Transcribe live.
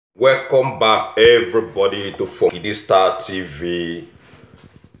Welcome back, everybody, to Funky Star TV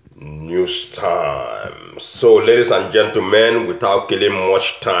News Time. So, ladies and gentlemen, without killing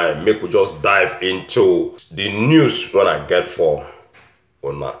much time, make we just dive into the news when I get for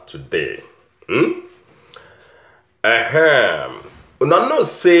Una today. Una no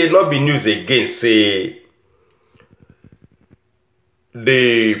say not be news again. Say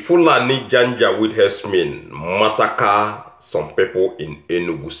the Fulani Janjaweed herdsmen massacre some people in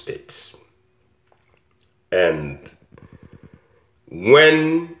ENUGU state. And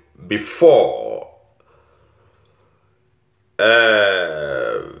when before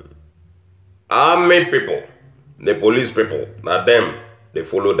army people, the police people, now them, they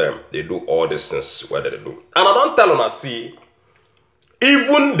follow them, they do all these things what they do. And I don't tell on see,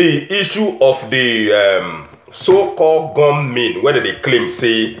 even the issue of the so-called gunmen, whether they claim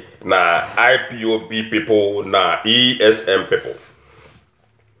say na IPOB people, na ESM people.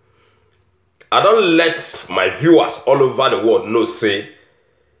 I don't let my viewers all over the world know say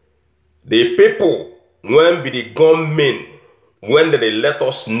the people when be the gunmen, when they let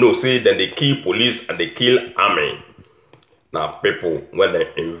us know say then they kill police and they kill army. Now people when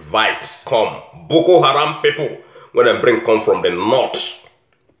they invite come Boko Haram people when they bring come from the north,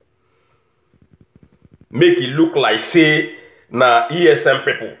 make it look like say na ESM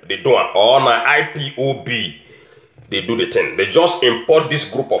people they do it, or na IPOB they do the thing. They just import this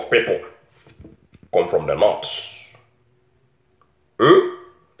group of people come from the north.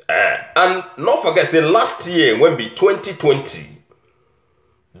 And not forget say last year when be 2020,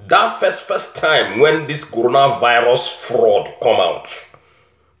 that first time when this coronavirus fraud come out.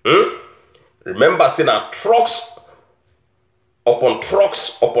 Remember saying that trucks upon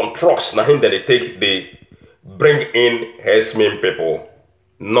trucks now him that they bring in herdsmen people,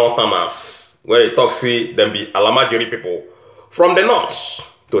 northerners, where they talk see them be Alamajiri people from the north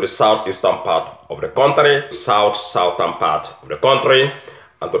to the southeastern part of the country, southern part of the country,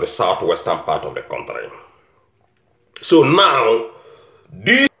 and to the southwestern part of the country. So now,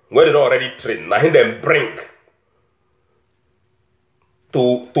 this where they already trained, now them bring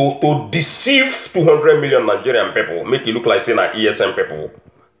to deceive 200 million Nigerian people, make it look like say na ESM people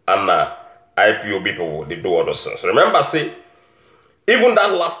and IPOB people, they do all those things. Remember, say, even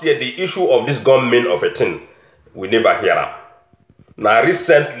that last year, the issue of this gunmen of a thing, we never hear them. Now,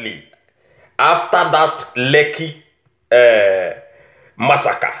 recently, after that Lekki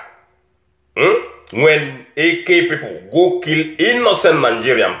massacre, when AK people go kill innocent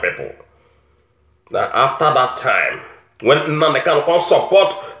Nigerian people, now after that time, when they can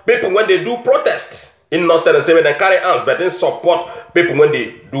support people when they do protest, in not the same way they carry arms, but they support people when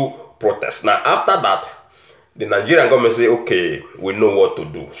they do protest. Now, after that, the Nigerian government say, okay, we know what to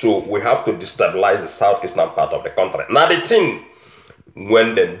do. So we have to destabilize the southeastern part of the country. Now, the thing,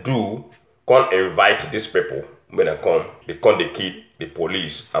 when they do, can't invite these people, when they come, they keep the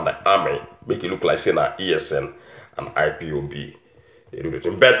police and the army, make it look like say na ESN and IPOB. They do the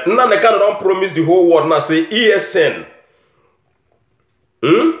thing. But now they don't promise the whole world now say ESN,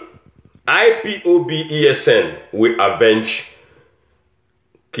 IPOB, ESN will avenge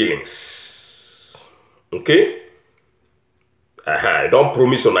killings. Okay? I don't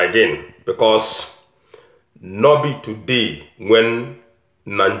promise on again because not be today when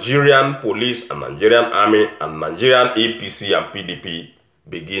Nigerian police and Nigerian army and Nigerian APC and PDP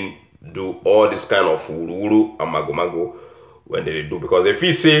begin do all this kind of uru and mago when they do, because if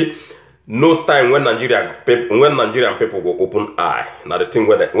you say no time when Nigerian people go open eye. Now the thing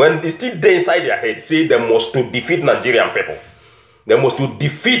when it's still there inside their head, say they must to defeat Nigerian people. They must to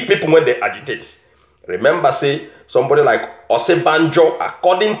defeat people when they agitate. Remember, say, somebody like Osebanjo,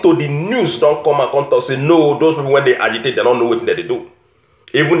 according to the news, don't come and come and say, no, those people when they agitate, they don't know what they do.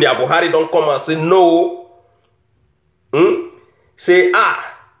 Even the Buhari don't come and say, no. Say,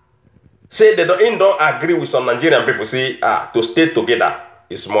 say they don't agree with some Nigerian people, say, to stay together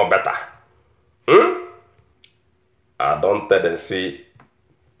is more better. I don't tell them, say,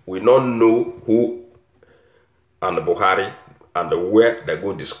 we don't know who and the Buhari and where they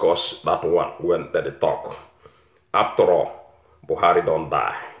go discuss that one when they talk. After all, Buhari don't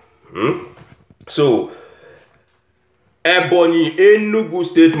die. So, Ebonyi ENUGU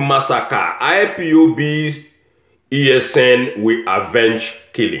state massacre, IPOB's ESN will avenge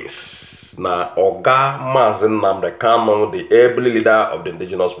killings. Now, Oga Mazen Nnamdi Kanu, the able leader of the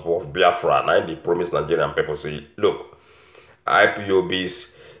indigenous people of Biafra, now they promise Nigerian people say, look,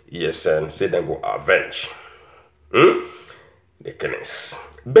 IPOB's ESN say they go avenge the killings.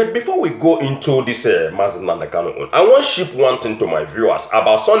 But before we go into this Mazen Nnamdi Kanu, I want to ship one thing to my viewers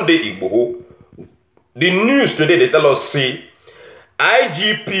about Sunday Igboho. The news today, they tell us, say,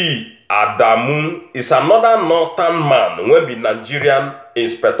 IGP Adamu is another northern man when be Nigerian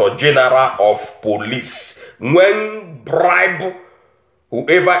Inspector General of Police. When bribe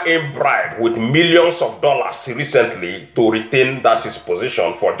whoever in bribe with millions of dollars recently to retain that his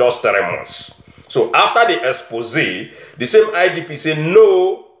position for just 3 months. So after the expose, the same IGP say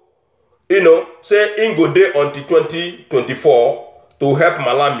no, say in go day until 2024 to help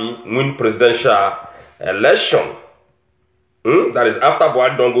Malami win presidential election. That is after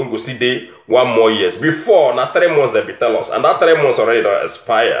Buhari don't go still day 1 more years. Before, now 3 months they be tell us. And that 3 months already don't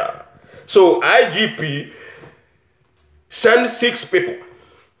expire. So IGP send 6 people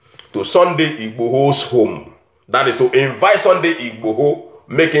to Sunday Igboho's home. That is to invite Sunday Igboho,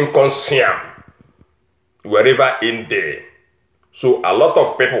 making concern wherever in there. So a lot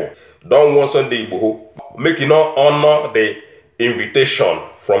of people don't want Sunday Igboho, making not honor the invitation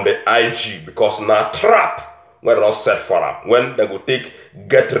from the IG because now trap when they don't set for him, when they go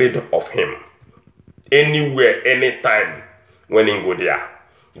get rid of him. Anywhere, anytime, when he go there,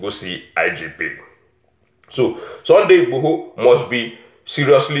 go see IGP. So Sunday Igboho must be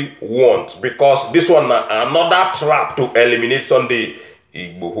seriously warned because this one na another trap to eliminate Sunday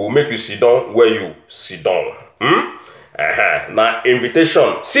Igboho. Make you sit down where you sit down. Now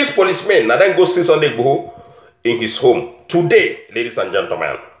invitation, 6 policemen, now then go see Sunday Igboho in his home today, ladies and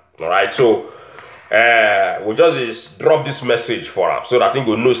gentlemen. All right, so we'll just drop this message for him so that he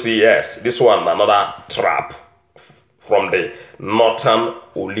will know, say yes, this one another trap from the northern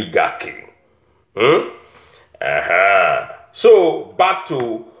oligarchy. So back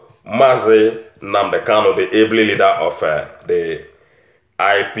to Mazi Nnamdi Kanu, the able leader of the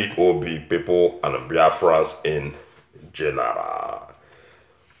IPOB people and Biafrans in general.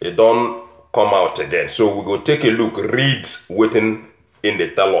 It don't come out again. So we go take a look, read waiting in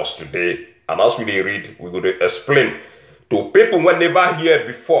the tell us today. And as we read, we go to explain to people when never hear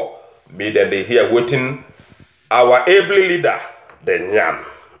before. Me then they hear waiting our able leader, the Nyan.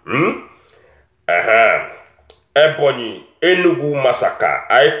 Ebonyi, ENUGU massacre,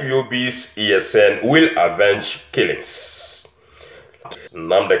 IPOB's ESN will avenge killings.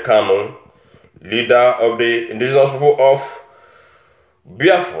 Nnamdi Kanu, leader of the indigenous people of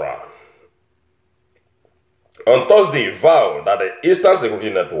Biafra, on Thursday vowed that the Eastern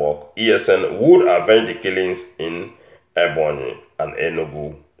Security Network, ESN, would avenge the killings in Ebonyi and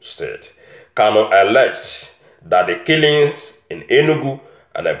ENUGU state. Kanu alleged that the killings in ENUGU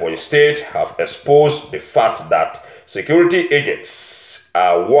and Ebonyi state have exposed the fact that security agents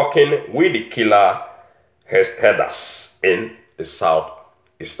are working with the killer headers in the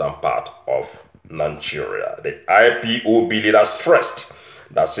southeastern part of Nigeria. The IPOB leader stressed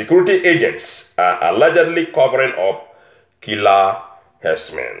that security agents are allegedly covering up killer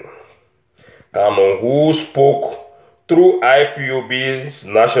herdsmen. Kanu, who spoke through IPOB's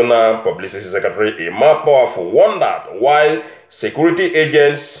National Publicity Secretary Emma Powerful, wondered why security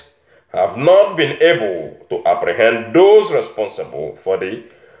agents have not been able to apprehend those responsible for the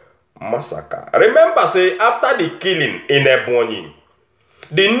massacre. Remember, say, after the killing in Ebonyi,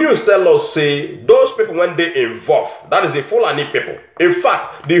 the news tell us, say, those people when they involved, that is the Fulani people. In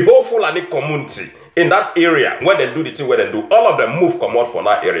fact, the whole Fulani community in that area, when they do the thing where they do, all of them move come out from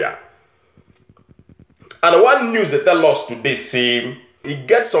that area. And one news they tell us today, say, it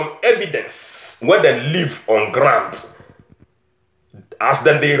gets some evidence when they live on ground. As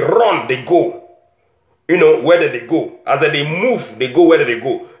then they run, they go. Where did they go? As then they move, they go where did they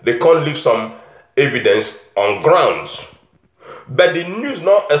go. They can't leave some evidence on ground. But the news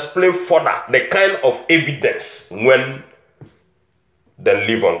not explain further the kind of evidence when they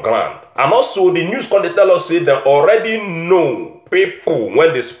live on ground. And also the news can tell us say they already know people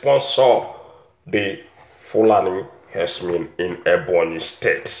when they sponsor the Fulani herdsmen in Ebonyi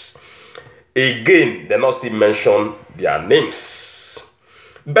states. Again, they not still mention their names.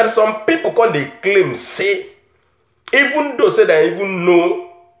 But some people can they claim, say, even though say they even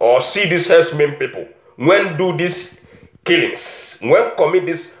know or see these herdsmen people, when do this killings, when commit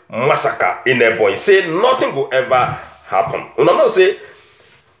this massacre in Ebonyi, say nothing will ever happen. You know, say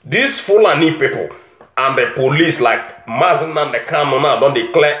these Fulani people and the police like Mazi Nnamdi Kanu now don't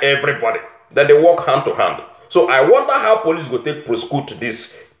declare everybody. Then they work hand to hand. So I wonder how police go take prosecute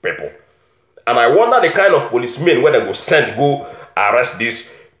these people. And I wonder the kind of policemen where they go send, go arrest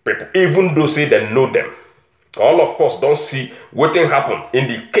these people, even though say they know them. All of us don't see what happen in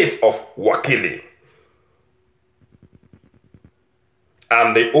the case of Wakili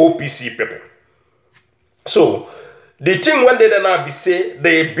and the OPC people. So the thing when they now be say,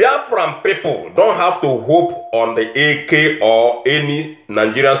 the Biafran people don't have to hope on the AK or any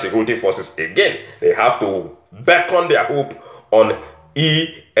Nigerian security forces again. They have to beckon their hope on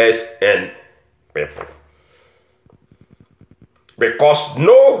ESN people. Because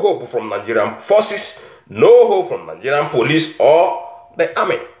no hope from Nigerian forces, no hope from Nigerian police or the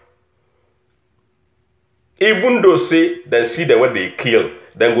army. Even though say they see them when they kill,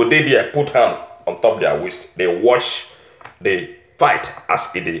 then go they there put hands on top their waist. They watch the fight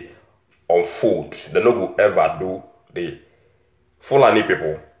as it unfold. They no go ever do the Fulani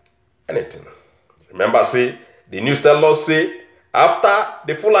people anything. Remember, say the news tell us say after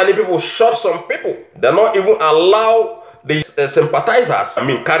the Fulani people shot some people, they not even allow the sympathizers,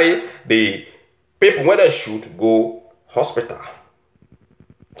 carry the people when they shoot go hospital.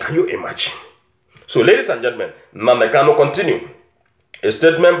 Can you imagine? So, ladies and gentlemen, Nandekano continue. A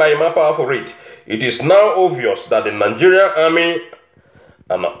statement by Ima Powerful read, it is now obvious that the Nigerian army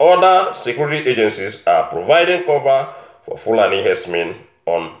and other security agencies are providing cover for Fulani herdsmen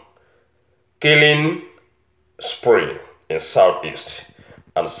on killing spree in southeast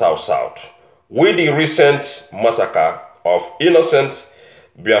and south-south, with the recent massacre of innocent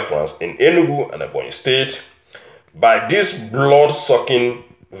Biafrans in Enugu and Ebonyi State by these blood-sucking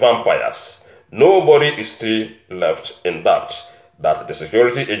vampires. Nobody is still left in doubt that the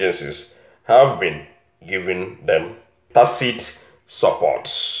security agencies have been giving them tacit support.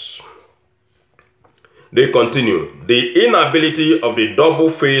 They continue. The inability of the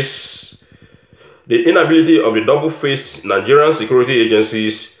double-faced Nigerian security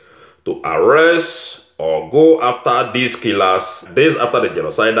agencies to arrest or go after these killers days after the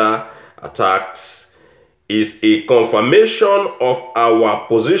genocidal attacks is a confirmation of our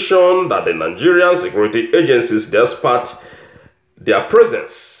position that the Nigerian security agencies, despite their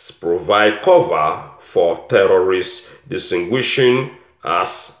presence, provide cover for terrorists distinguishing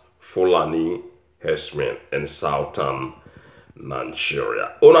as Fulani herdsmen in southern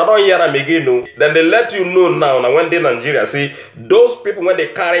Nigeria. Una don't hear them again, then they let you know now when they Nigeria see those people when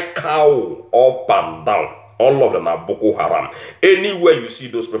they carry cow up and down. All of them are Boko Haram. Anywhere you see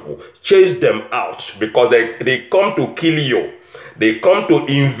those people, chase them out because they come to kill you. They come to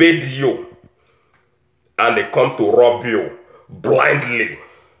invade you. And they come to rob you blindly.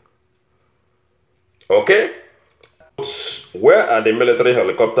 Okay? Where are the military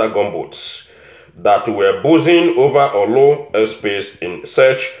helicopter gunboats that were buzzing over Olo airspace in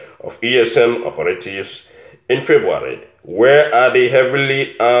search of ESN operatives in February? Where are the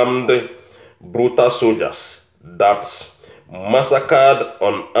heavily armed brutal soldiers that massacred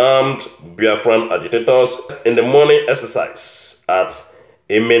unarmed Biafran agitators in the morning exercise at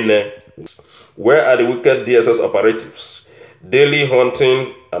Emene? Where are the wicked DSS operatives daily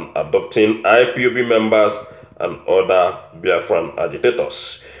hunting and adopting IPOB members and other Biafran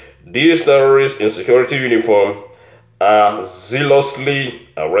agitators? These terrorists in security uniform are zealously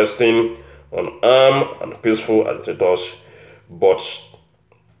arresting unarmed and peaceful agitators, but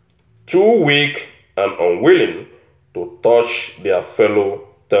too weak and unwilling to touch their fellow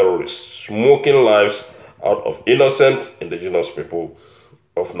terrorists, smoking lives out of innocent indigenous people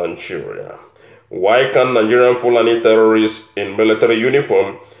of Nigeria. Why can Nigerian Fulani terrorists in military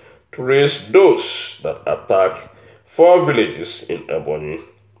uniform trace those that attack 4 villages in Ebonyi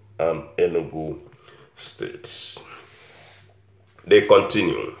and Enugu states? They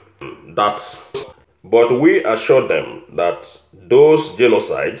continue that, but we assure them that those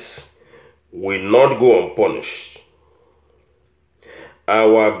genocides will not go unpunished.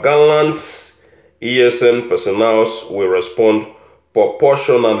 Our gallant ESN personnel will respond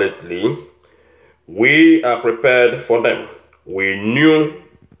proportionately. We are prepared for them. We knew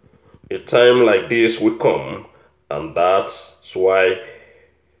a time like this will come, and that's why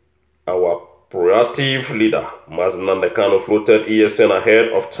our proactive leader, Mazen Nandekano, floated ESN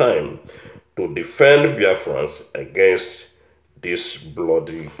ahead of time to defend Biafrans against these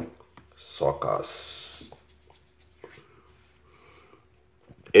bloody suckers.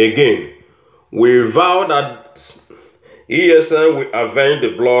 Again, we vow that ESN will avenge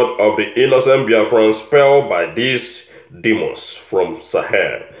the blood of the innocent Biafrans spelled by these demons from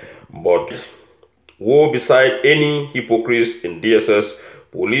Sahel. But woe beside any hypocrites in DSS,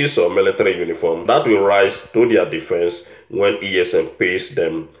 police or military uniform that will rise to their defense when ESN pays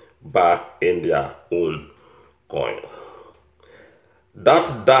them back in their own coin.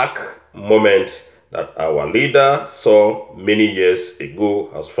 That dark moment that our leader saw many years ago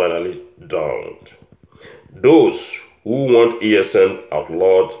has finally dawned. Those who want ESN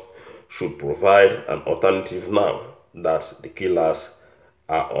outlawed should provide an alternative now that the killers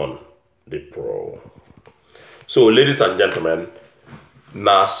are on the prowl. So, ladies and gentlemen,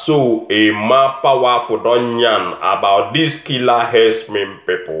 now so a more powerful donyan about these killer herdsmen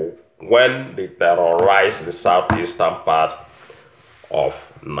people when they terrorize the southeastern part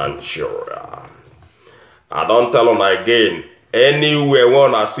of Nigeria. I don't tell on again. Anywhere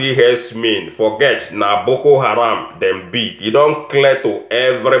wanna see herdsmen, forget na Boko Haram them be. It don't clear to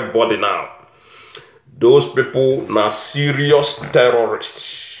everybody now. Those people na serious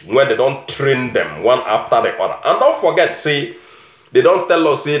terrorists when they don't train them one after the other. And don't forget, say, they don't tell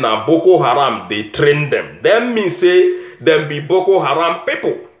us say na Boko Haram they train them. Them mean say them be Boko Haram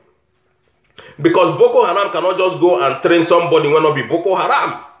people. Because Boko Haram cannot just go and train somebody when not be Boko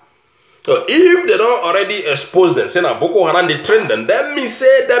Haram. So if they don't already expose them, say na Boko Haram they train them, then me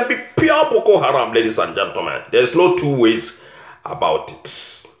say them be pure Boko Haram, ladies and gentlemen. There's no two ways about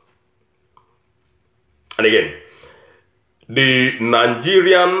it. And again, the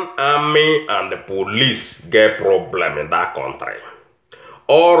Nigerian army and the police get problem in that country.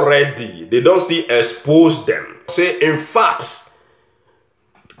 Already, they don't still expose them. Say, in fact,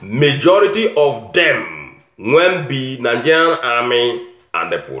 majority of them, when be Nigerian army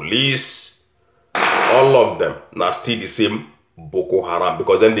and the police, all of them now still the same Boko Haram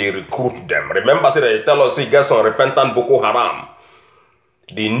because then they recruit them. Remember, say they tell us, say, get some repentant Boko Haram.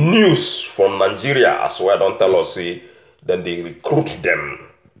 The news from Nigeria as well don't tell us, say, then they recruit them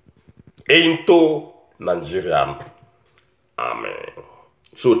into Nigerian army.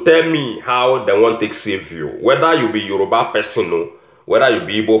 So tell me how they want to save you. Whether you be Yoruba person, no, whether you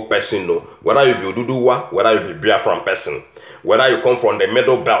be Igbo person, no, whether you be Oduduwa, whether you be Biafran person, whether you come from the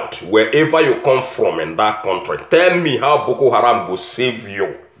middle belt, wherever you come from in that country, tell me how Boko Haram will save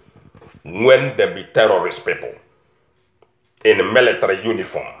you when they be terrorist people in a military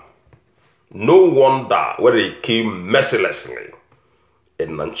uniform. No wonder when they came mercilessly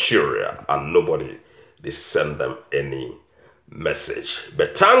in Nigeria and nobody, they send them any message.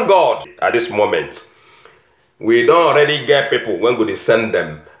 But thank God at this moment, we don't already get people when we send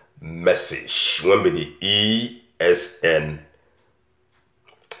them message. When be the ESN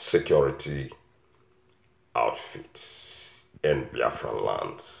security outfits in Biafran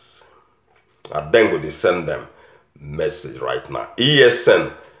lands. And then we send them message right now.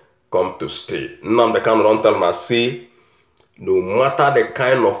 ESN come to stay. Now the kind don't tell me say no matter the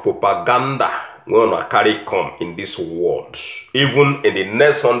kind of propaganda we gonna carry come in this world, even in the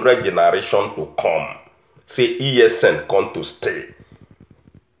next 100 generation to come, say ESN come to stay.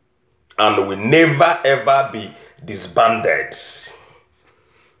 And will never ever be disbanded.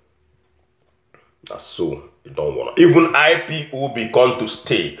 That's so you don't wanna. Even IPOB come to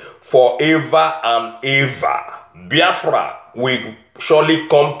stay forever and ever. Biafra will surely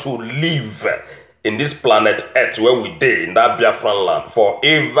come to live in this planet Earth where we day in that Biafran land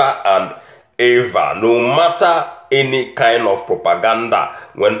forever and ever, no matter any kind of propaganda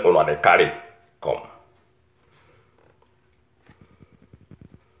when on the carry come.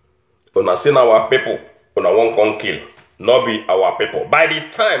 Una seen our people, una won't come kill, not be our people. By the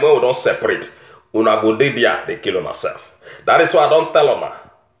time when we don't separate, una go there, they kill on ourselves. That is why I don't tell una.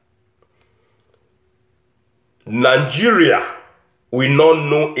 Nigeria will not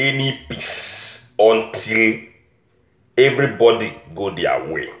know any peace until everybody go their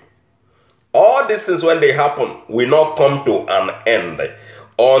way. All these things when they happen will not come to an end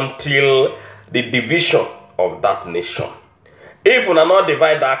until the division of that nation. If we not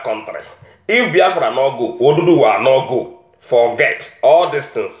divide that country, if Biafra not go, Oduduwa not go, forget, all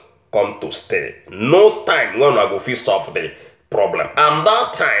these things come to stay. No time when I go fit solve the problem. And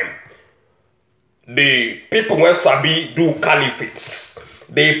that time, the people when Sabi do caliphates,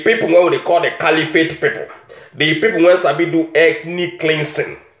 the people when they call the caliphate people, the people when Sabi do ethnic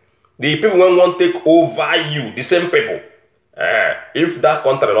cleansing, the people when want to take over you, the same people. If that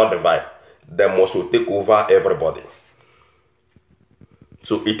country not divide, they must take over everybody.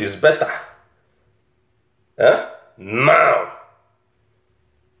 So it is better now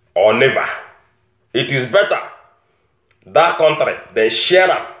or never. It is better that country then share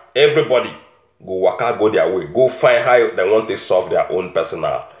them, everybody go waka, go their way, go find how they want to solve their own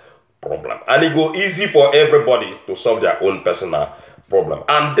personal problem. And it go easy for everybody to solve their own personal problem.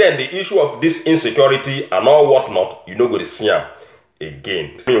 And then the issue of this insecurity and all whatnot, you know, go to see them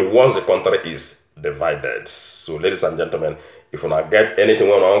again. Once the country is divided. So ladies and gentlemen, if you not get anything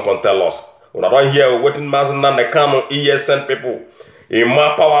on can tell us, when I don't hear waiting man and the come ESN people, in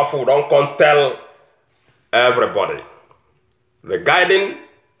more powerful, don't come tell everybody regarding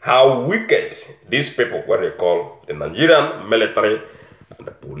how wicked these people, what they call the Nigerian military and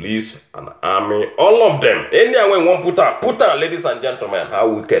the police and the army, all of them, anyone want put out, ladies and gentlemen, how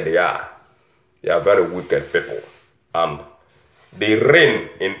wicked they are. They are very wicked people. And they reign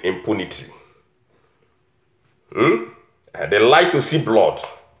in impunity. They like to see blood.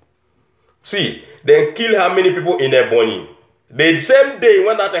 See, they kill how many people in Ebonyi? The same day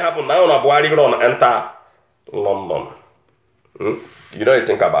when that happened, now on a Buhari run enter London. You know, you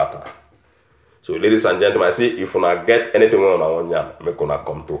think about that. So, ladies and gentlemen, I say if you not get anything on our own, make una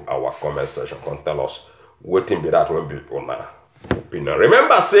come to our comment section. Come tell us what be that will be on our opinion.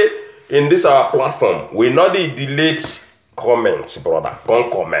 Remember, say in this our platform, we not delete comments, brother.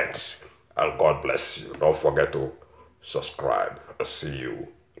 Don't comment, and God bless you. Don't forget to subscribe. And see you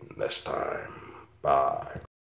next time. Bye.